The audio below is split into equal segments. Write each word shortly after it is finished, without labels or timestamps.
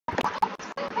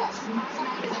Time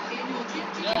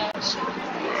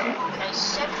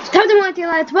to want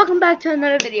lads, welcome back to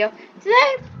another video.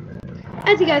 Today,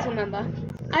 as you guys remember,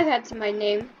 I've had somebody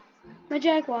name my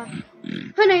Jaguar.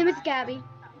 Her name is Gabby.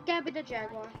 Gabby the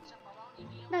Jaguar.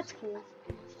 That's cool.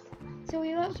 So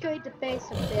we upgrade the base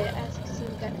a bit. As you can see,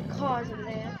 we got the cars over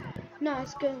there.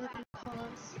 Nice, good looking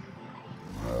cars.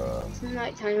 It's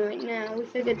nighttime right now. We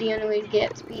figured the only way to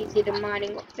get speed is either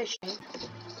mining or fishing.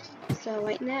 So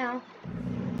right now,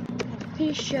 I'm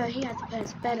pretty sure he has to put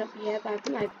his bed up here, but I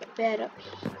put my bed up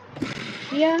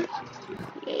here.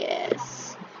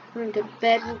 Yes. I'm going to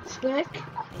bed real quick.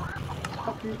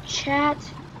 Open the chat.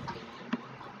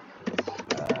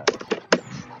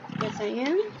 Yes, I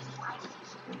am.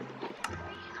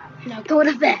 Now go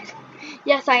to bed.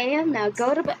 Yes, I am. Now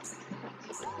go to bed.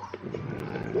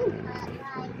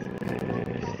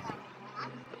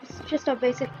 It's just our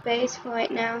basic base for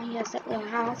right now. He has that little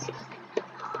house.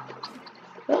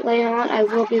 But later on, I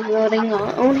will be building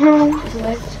our own home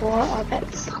for our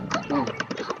pets.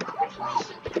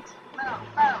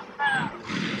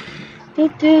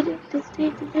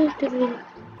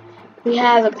 We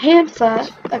have a panther,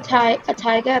 a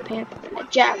tiger, a panther, and a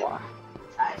jaguar.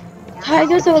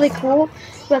 Tigers are really cool,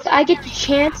 but if I get the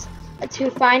chance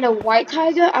to find a white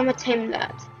tiger, I'm gonna tame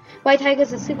that. White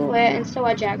tigers are super rare, and so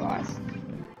are jaguars.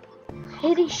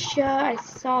 Pretty sure I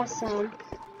saw some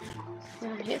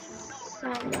down here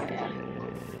somewhere.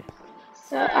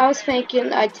 So I was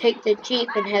thinking I'd take the jeep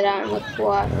and head out and look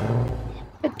for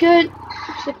a good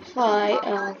supply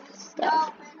of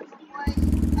stuff.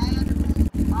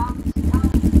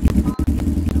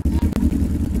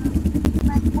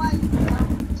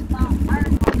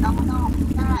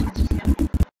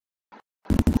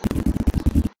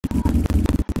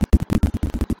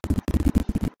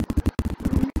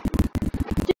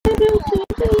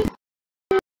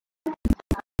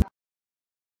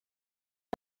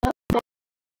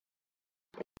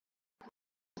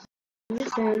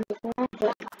 This one before,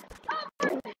 but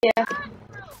yeah,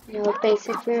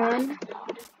 basic run.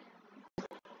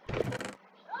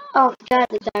 Oh, got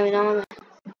the diamond armor.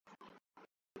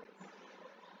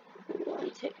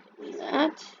 Take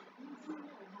that.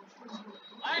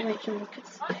 And I can look at.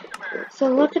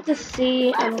 So look at the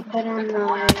sea. I'm gonna put on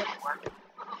my.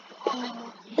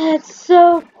 Oh, that's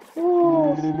so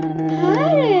cool.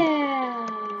 Hi.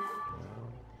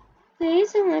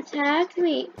 Please don't attack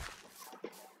me.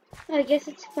 I guess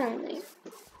it's friendly.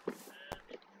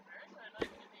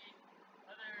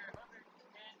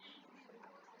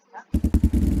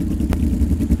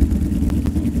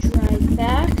 Drive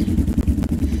back.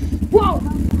 Whoa!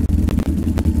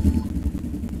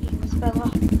 He almost fell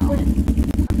off the cliff.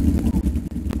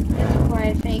 That's why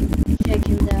I think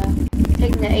taking the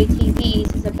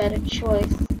ATVs is a better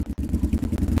choice.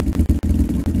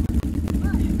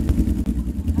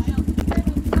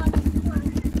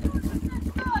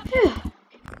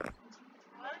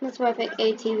 That's why I think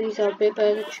ATVs are a bit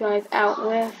better to drive out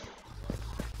with.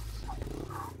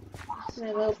 My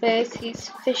little base, he's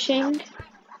fishing.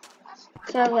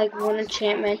 So I have like one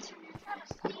enchantment,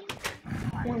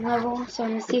 one level. So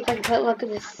I'm gonna see if I can put look at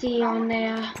the sea on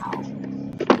there. You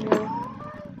know,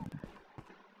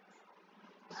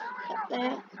 got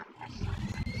that.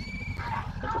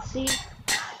 Look at the sea.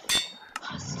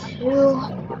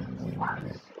 +2.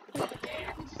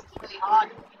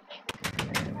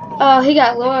 Oh, he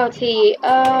got loyalty.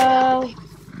 That's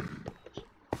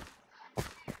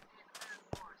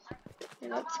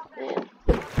cool.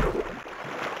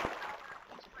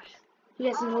 He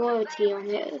has some loyalty on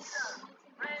his.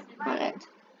 On it.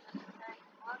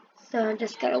 So I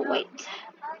just gotta wait.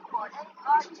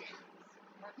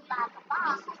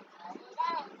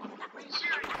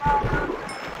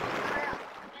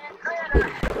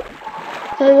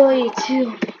 Loyalty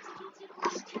too.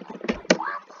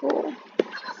 Cool.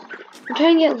 I'm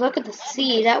trying to get a look at the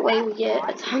sea, that way we get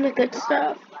a ton of good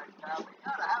stuff.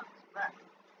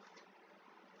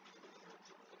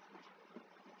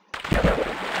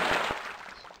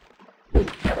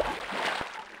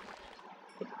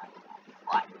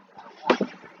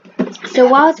 So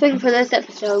while I was waiting for this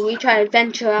episode, we try to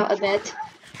venture out a bit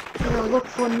and look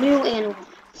for new animals.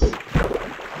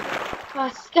 I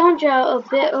scrounged out a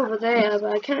bit over there,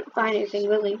 but I couldn't find anything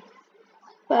really.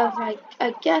 But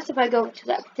I guess if I go to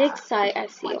that dig site I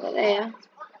see over there,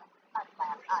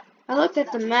 I looked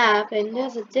at the map and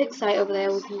there's a dig site over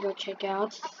there we can go check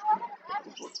out.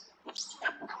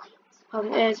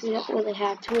 Problem is we don't really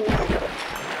have tools.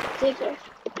 Digger.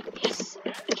 Yes.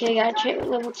 Okay, I gotta check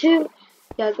level 2.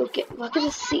 Gotta go look at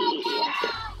the sea.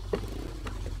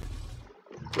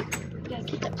 Gotta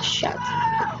get that shot.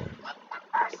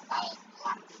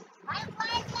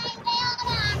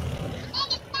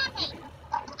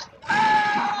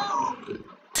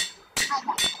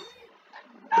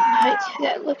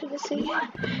 look at the sea.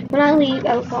 When I leave,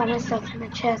 I will put all my stuff in my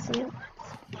chest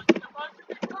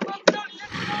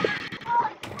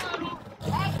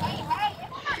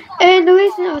and the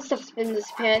reason our stuff's been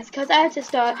disappearing is because I had to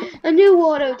start a new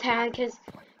water town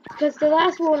because the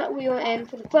last water we were in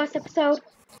for the first episode,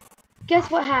 guess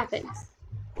what happened?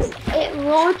 It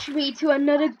launched me to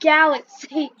another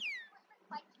galaxy.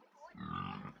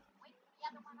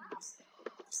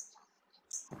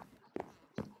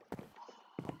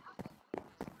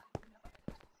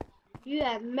 You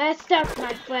have messed up,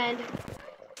 my friend.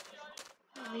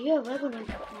 Oh, you're a regular one.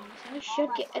 I should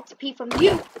get XP from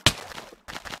you.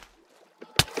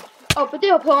 Oh, but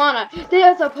there's a piranha.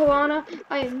 There's a piranha.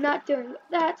 I am not doing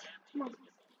that. Come on.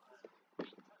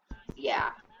 Yeah.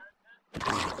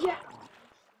 Yeah.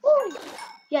 Woo.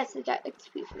 Yes, I got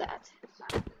XP for that.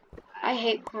 I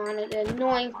hate piranha. They're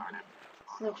annoying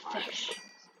little fish.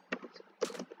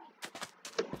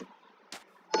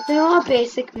 They're all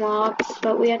basic mobs,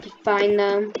 but we have to find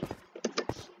them.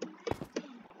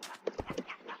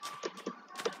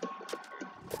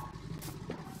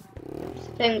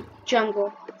 Then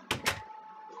jungle.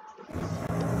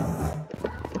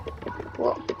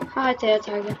 Whoa. Hi there,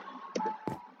 tiger.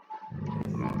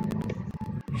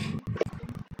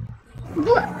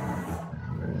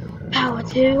 Power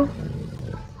 2.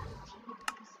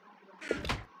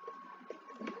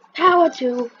 Power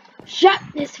 2. Shot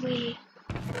this way.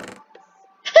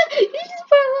 You just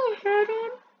put a little hat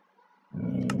on.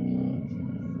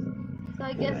 So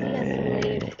I guess he has to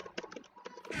leave.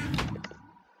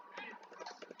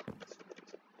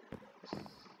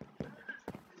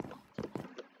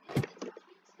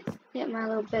 Get my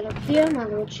little bit up here, my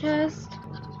little chest.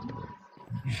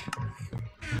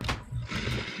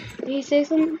 Did he say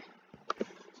something?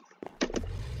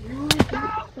 No,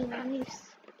 I don't. Nice.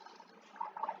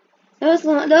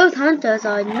 Those hunters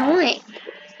are annoying.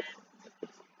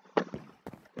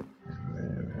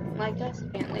 Like us,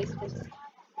 apparently,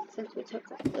 since we took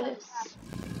like this.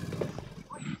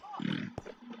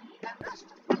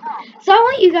 So I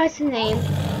want you guys to name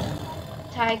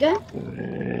Tiger,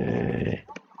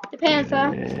 the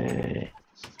Panther,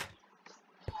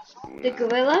 the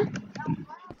Gorilla,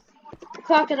 the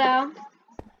Crocodile,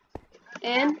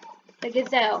 and the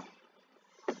Gazelle.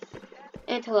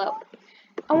 Antelope.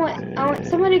 I want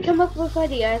somebody to come up with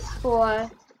ideas for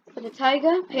the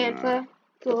Tiger, Panther,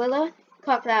 Gorilla,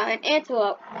 Crocodile, and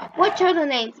Antelope. What should the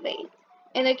names be?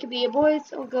 And it could be a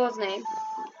boy's or girl's name.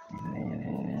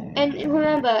 And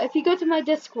remember, if you go to my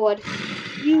Discord,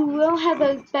 you will have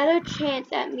a better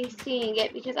chance at me seeing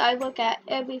it because I look at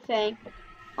everything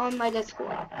on my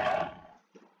Discord.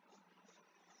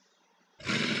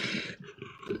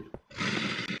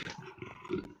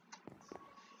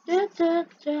 You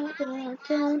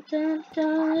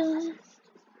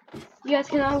guys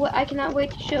I cannot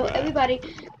wait to show everybody,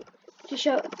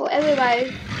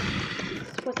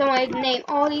 for somebody to name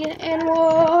all the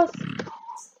animals.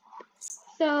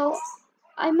 So,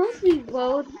 I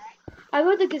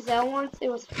rode the gazelle once, it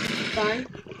was fun.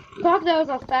 Crocodiles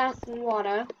are fast in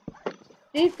water.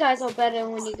 These guys are better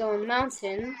when you go in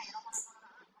mountains.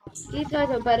 These guys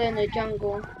are better in the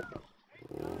jungle.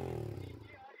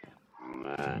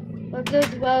 But those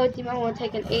roads, you might want to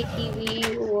take an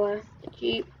ATV or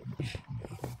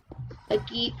a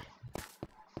Jeep.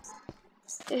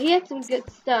 He had some good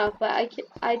stuff, but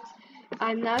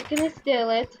I'm not gonna steal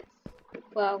it.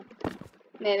 Well,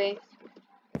 maybe.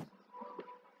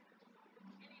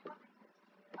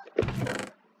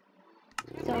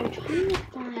 So I'm trying to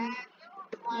find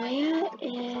where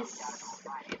is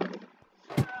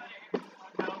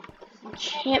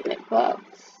enchantment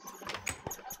books.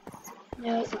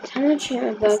 There's a ton of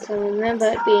enchantment books. I remember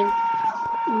it being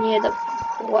near the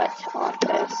port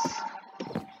office.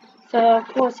 So of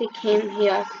course he came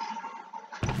here.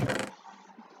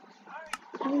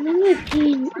 I remember it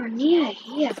being near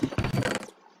here.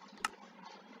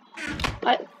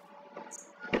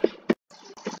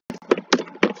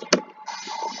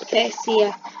 Okay, see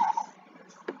ya.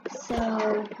 So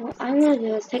what I'm gonna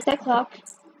do is take that clock.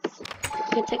 I'm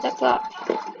gonna take that clock.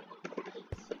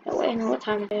 That way I know what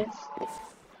time it is.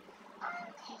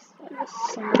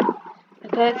 I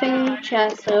put everything in the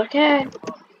chest, okay.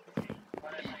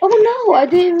 Oh no, I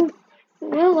didn't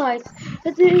realize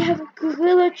that they have a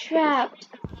gorilla trapped.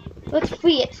 Let's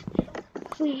free it.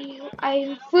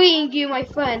 I'm freeing you, my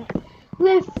friend.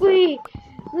 Live free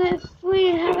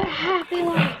and have a happy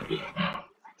life.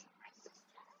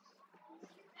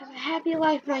 Have a happy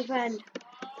life, my friend.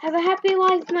 Have a happy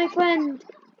life, my friend.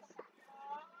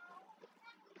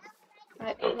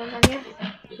 Alright, put them on here.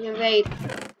 Your raid.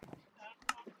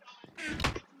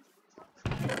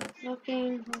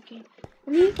 Looking.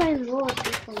 Let me find rules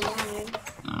online.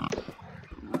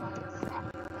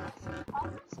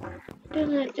 No.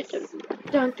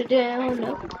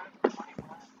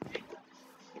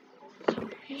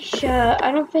 Sure,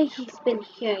 I don't think he's been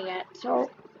here yet, so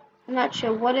I'm not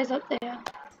sure what is up there.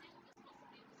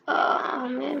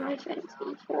 Man, my friend's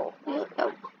been full. Oh,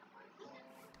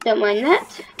 don't mind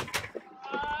that.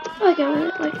 I can run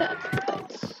it like that.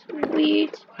 That's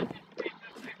weird.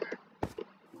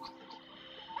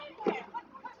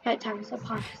 Right time is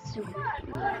upon us soon.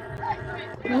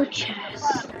 No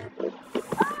chest.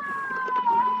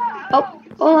 Oh,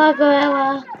 hola,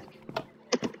 gorilla.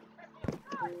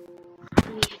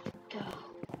 We have to go.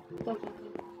 Go, go,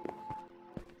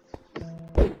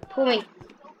 go. Pull me.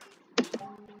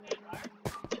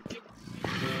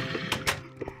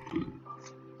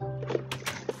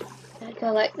 Gotta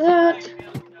go like that.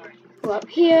 Go up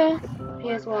here. Up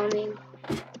here's where I mean.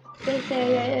 This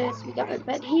area is. We got my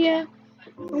bed here.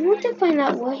 I want to find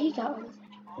out what he got.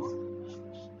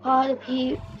 Part of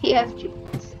PFG.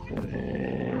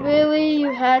 Really?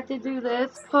 You had to do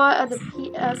this? Part of the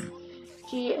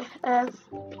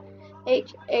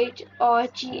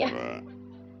PFGFHHRG.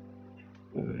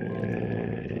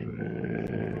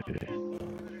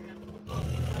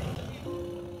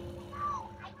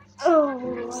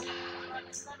 Oh.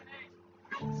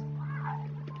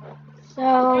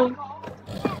 So,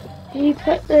 he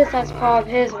put this as part of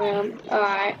his room.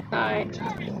 Alright.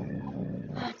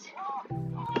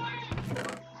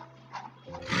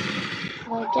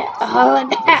 I'll get all of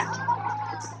that.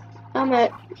 I'm gonna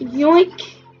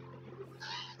yoink.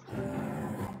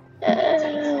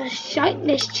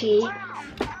 Shite cheese.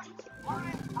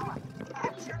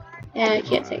 Yeah, I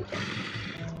can't take it.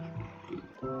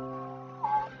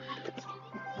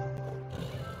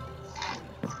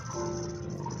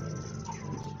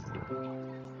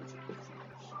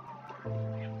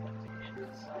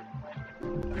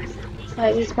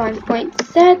 Alright, respawn point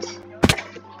set.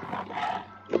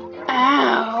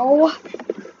 Ow!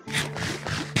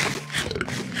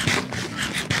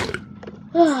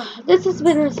 This has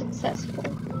been successful.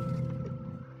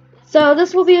 So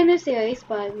this will be a new series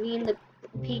by me and the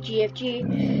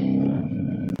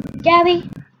PGFG. Gabby, do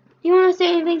you want to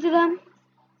say anything to them?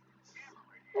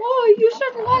 Oh, you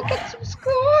should like and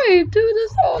subscribe to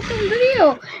this awesome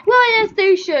video. Well, yes,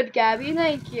 they should, Gabby.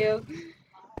 Thank you.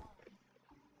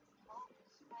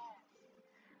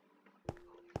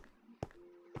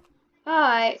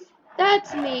 Alright,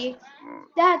 that's me.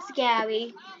 That's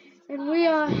Gabby. And we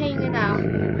are hanging out.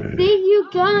 See you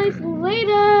guys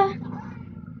later.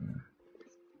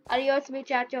 Adios,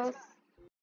 muchachos.